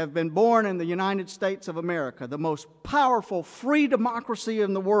thankful to have been born in the United States of America, the most powerful free democracy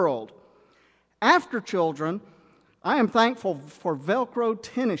in the world. After children, I am thankful for Velcro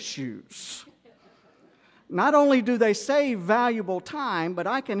tennis shoes. Not only do they save valuable time, but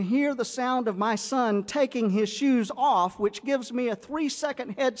I can hear the sound of my son taking his shoes off, which gives me a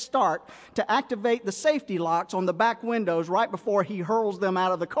 3-second head start to activate the safety locks on the back windows right before he hurls them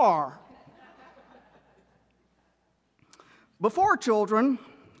out of the car. Before children,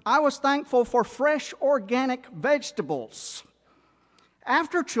 I was thankful for fresh organic vegetables.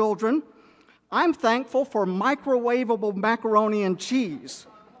 After children, I'm thankful for microwavable macaroni and cheese,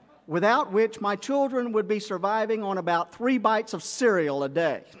 without which my children would be surviving on about 3 bites of cereal a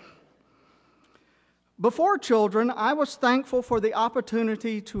day. Before children, I was thankful for the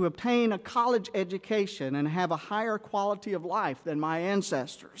opportunity to obtain a college education and have a higher quality of life than my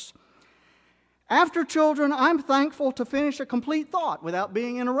ancestors. After children, I'm thankful to finish a complete thought without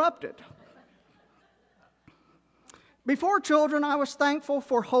being interrupted. Before children, I was thankful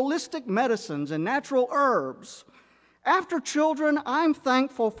for holistic medicines and natural herbs. After children, I'm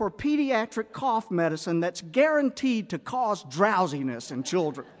thankful for pediatric cough medicine that's guaranteed to cause drowsiness in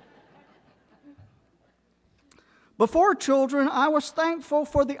children. Before children, I was thankful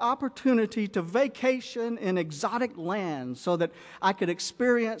for the opportunity to vacation in exotic lands so that I could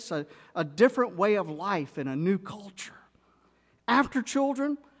experience a different way of life in a new culture. After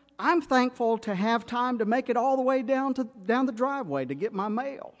children, I'm thankful to have time to make it all the way down the driveway to get my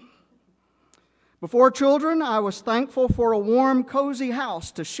mail. Before children, I was thankful for a warm, cozy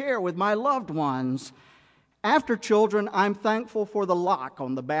house to share with my loved ones. After children, I'm thankful for the lock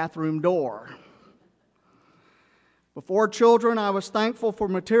on the bathroom door. Before children, I was thankful for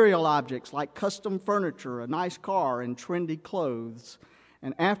material objects like custom furniture, a nice car, and trendy clothes.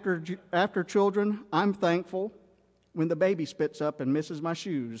 And after children, I'm thankful when the baby spits up and misses my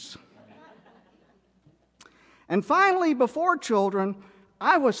shoes. And finally, before children,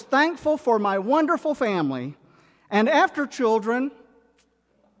 I was thankful for my wonderful family. And after children,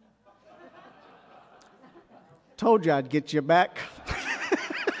 told you I'd get you back.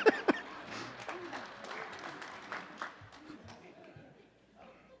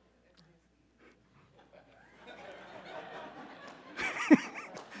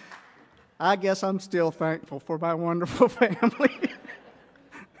 I guess I'm still thankful for my wonderful family.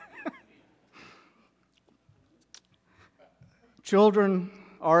 Children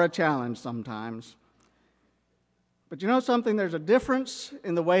are a challenge sometimes. But you know something? There's a difference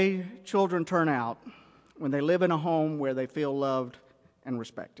in the way children turn out when they live in a home where they feel loved and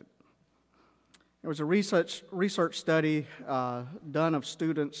respected. There was a research study done of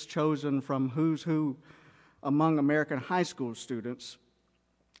students chosen from who's who among American high school students,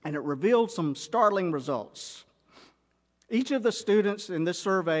 and it revealed some startling results. Each of the students in this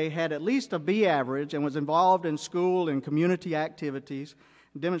survey had at least a B average and was involved in school and community activities,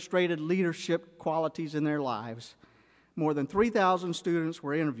 and demonstrated leadership qualities in their lives. More than 3,000 students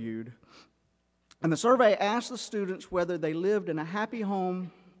were interviewed, and the survey asked the students whether they lived in a happy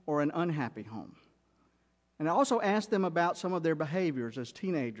home or an unhappy home. And it also asked them about some of their behaviors as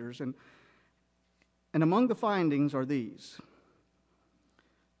teenagers, and among the findings are these.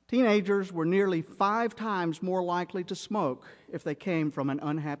 Teenagers were nearly 5 times more likely to smoke if they came from an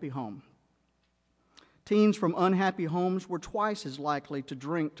unhappy home. Teens from unhappy homes were twice as likely to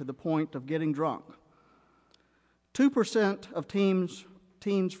drink to the point of getting drunk. 2% of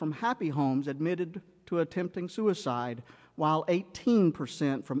teens from happy homes admitted to attempting suicide, while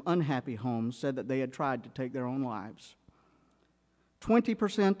 18% from unhappy homes said that they had tried to take their own lives.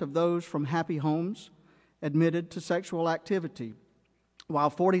 20% of those from happy homes admitted to sexual activity, while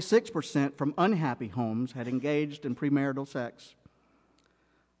 46% from unhappy homes had engaged in premarital sex.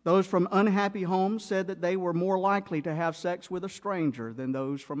 Those from unhappy homes said that they were more likely to have sex with a stranger than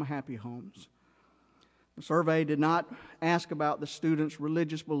those from happy homes. The survey did not ask about the students'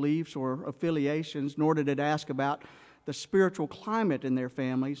 religious beliefs or affiliations, nor did it ask about the spiritual climate in their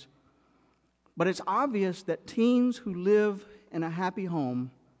families. But it's obvious that teens who live in a happy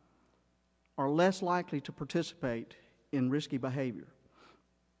home are less likely to participate in risky behavior.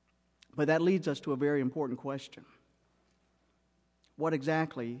 But that leads us to a very important question. What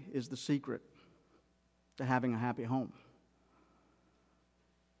exactly is the secret to having a happy home?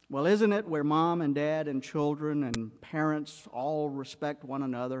 Well, isn't it where mom and dad and children and parents all respect one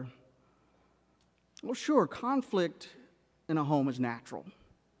another? Well, sure, conflict in a home is natural.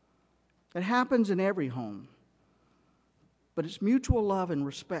 It happens in every home. But it's mutual love and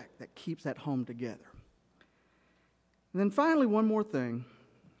respect that keeps that home together. And then finally, one more thing,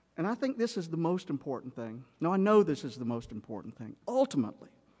 and I think this is the most important thing. No, I know this is the most important thing. Ultimately,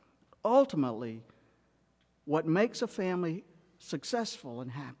 what makes a family successful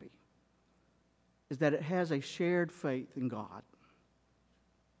and happy is that it has a shared faith in God.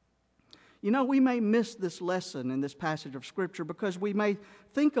 You know, we may miss this lesson in this passage of Scripture because we may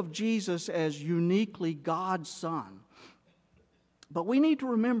think of Jesus as uniquely God's Son. But we need to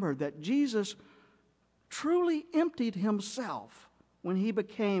remember that Jesus truly emptied himself when he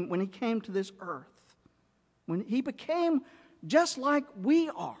came to this earth. When he became just like we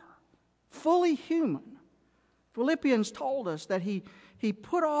are, fully human. Philippians told us that he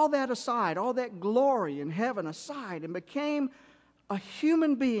put all that aside, all that glory in heaven aside, and became a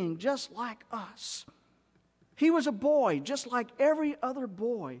human being just like us. He was a boy just like every other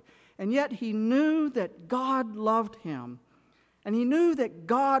boy, and yet he knew that God loved him, and he knew that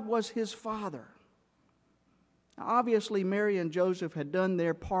God was his Father. Now, obviously, Mary and Joseph had done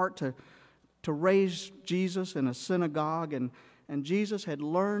their part to raise Jesus in a synagogue, and Jesus had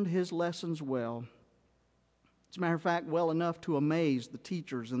learned his lessons well. As a matter of fact, well enough to amaze the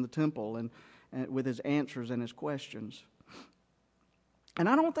teachers in the temple and with his answers and his questions. And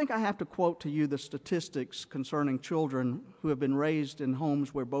I don't think I have to quote to you the statistics concerning children who have been raised in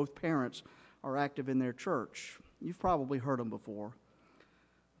homes where both parents are active in their church. You've probably heard them before.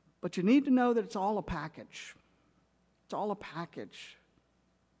 But you need to know that it's all a package. It's all a package.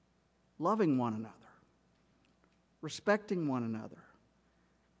 Loving one another, respecting one another,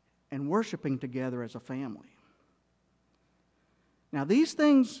 and worshiping together as a family. Now, these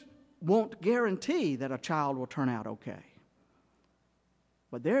things won't guarantee that a child will turn out okay.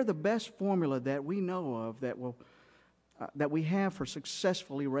 But they're the best formula that we know of that we have for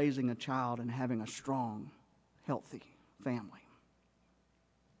successfully raising a child and having a strong, healthy family.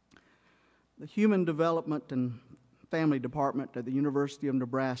 The Human Development and Family Department at the University of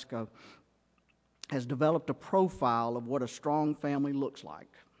Nebraska has developed a profile of what a strong family looks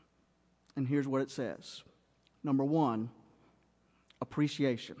like. And here's what it says. Number 1,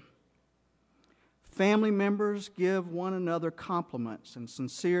 appreciation. Family members give one another compliments and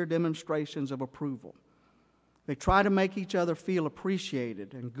sincere demonstrations of approval. They try to make each other feel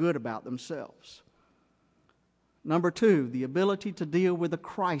appreciated and good about themselves. Number 2, the ability to deal with a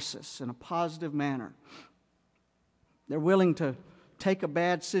crisis in a positive manner. They're willing to take a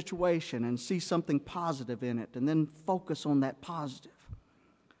bad situation and see something positive in it and then focus on that positive.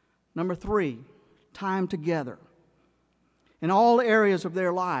 Number 3, time together. In all areas of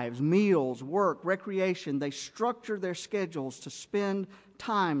their lives, meals, work, recreation, they structure their schedules to spend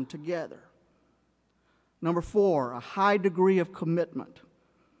time together. Number 4, a high degree of commitment.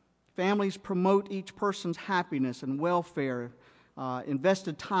 Families promote each person's happiness and welfare,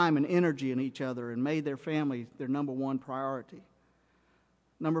 invested time and energy in each other, and made their family their number 1 priority.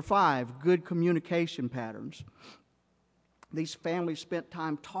 Number 5, good communication patterns. These families spent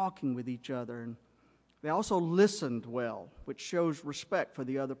time talking with each other, and they also listened well, which shows respect for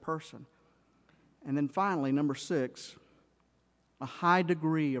the other person. And then finally, number 6, a high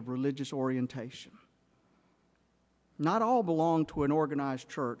degree of religious orientation. Not all belong to an organized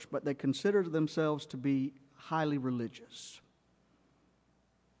church, but they consider themselves to be highly religious.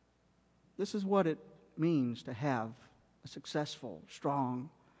 This is what it means to have a successful, strong,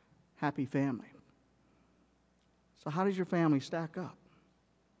 happy family. So how does your family stack up?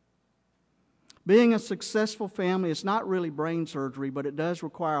 Being a successful family is not really brain surgery, but it does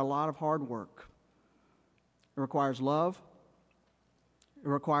require a lot of hard work. It requires love. It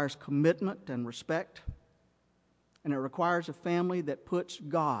requires commitment and respect. And it requires a family that puts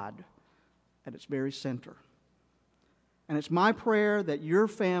God at its very center. And it's my prayer that your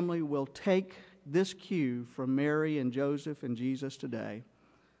family will take this cue from Mary and Joseph and Jesus today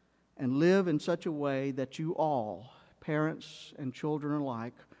and live in such a way that you all, parents and children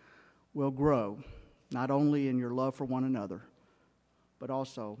alike, will grow, not only in your love for one another, but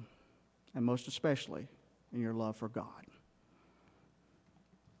also, and most especially, in your love for God.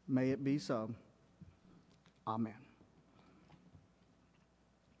 May it be so. Amen.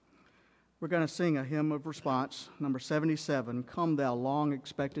 We're going to sing a hymn of response, number 77, Come Thou Long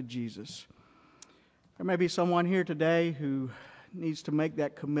Expected Jesus. There may be someone here today who needs to make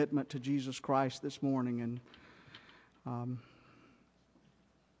that commitment to Jesus Christ this morning and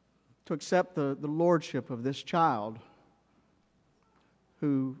to accept the lordship of this child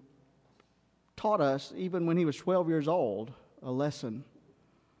who taught us, even when he was 12 years old, a lesson.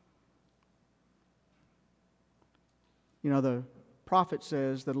 You know, the prophet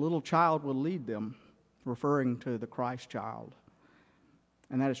says that a little child will lead them, referring to the Christ child.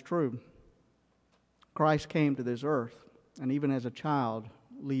 And that is true. Christ came to this earth, and even as a child,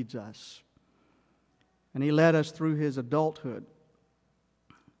 leads us. And he led us through his adulthood.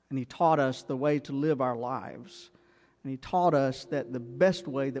 And he taught us the way to live our lives. And he taught us that the best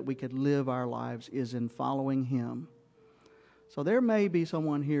way that we could live our lives is in following him. So there may be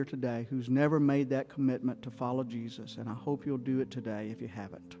someone here today who's never made that commitment to follow Jesus, and I hope you'll do it today if you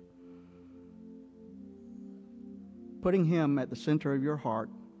haven't. Putting him at the center of your heart,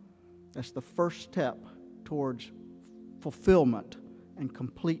 that's the first step towards fulfillment and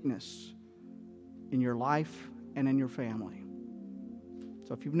completeness in your life and in your family.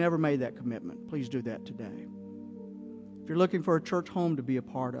 So if you've never made that commitment, please do that today. If you're looking for a church home to be a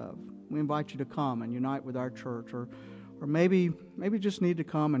part of, we invite you to come and unite with our church, or maybe just need to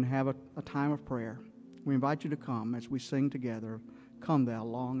come and have a time of prayer. We invite you to come as we sing together, Come Thou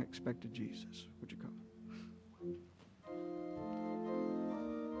Long Expected Jesus. Would you come?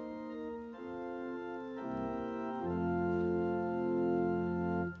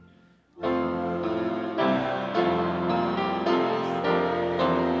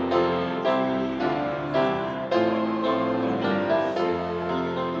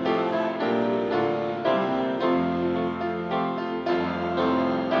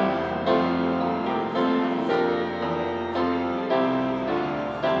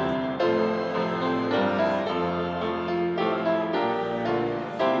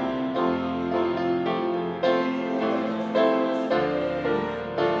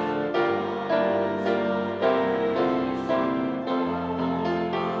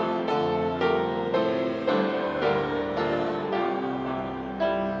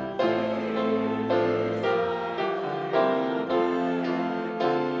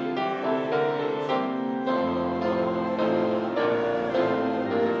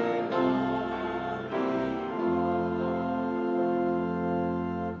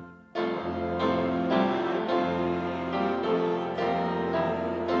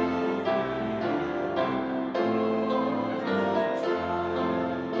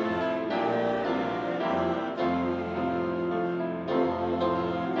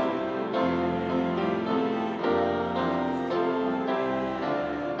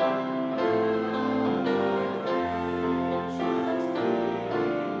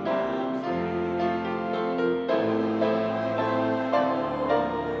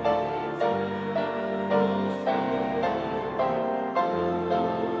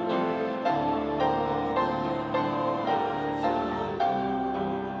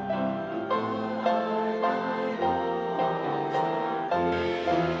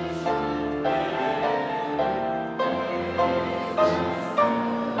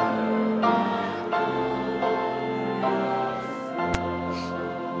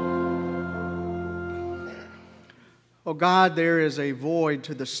 Oh God, there is a void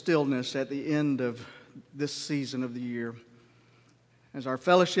to the stillness at the end of this season of the year. As our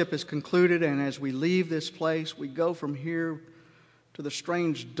fellowship is concluded and as we leave this place, we go from here to the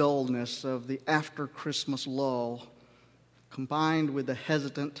strange dullness of the after-Christmas lull, combined with the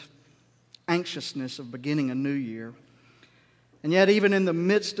hesitant anxiousness of beginning a new year. And yet, even in the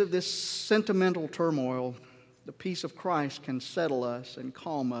midst of this sentimental turmoil, the peace of Christ can settle us and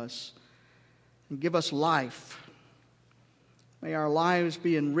calm us and give us life. May our lives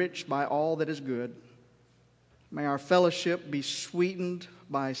be enriched by all that is good. May our fellowship be sweetened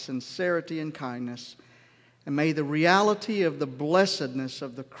by sincerity and kindness. And may the reality of the blessedness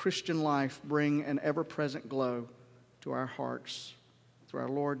of the Christian life bring an ever-present glow to our hearts. Through our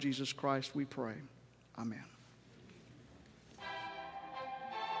Lord Jesus Christ we pray. Amen.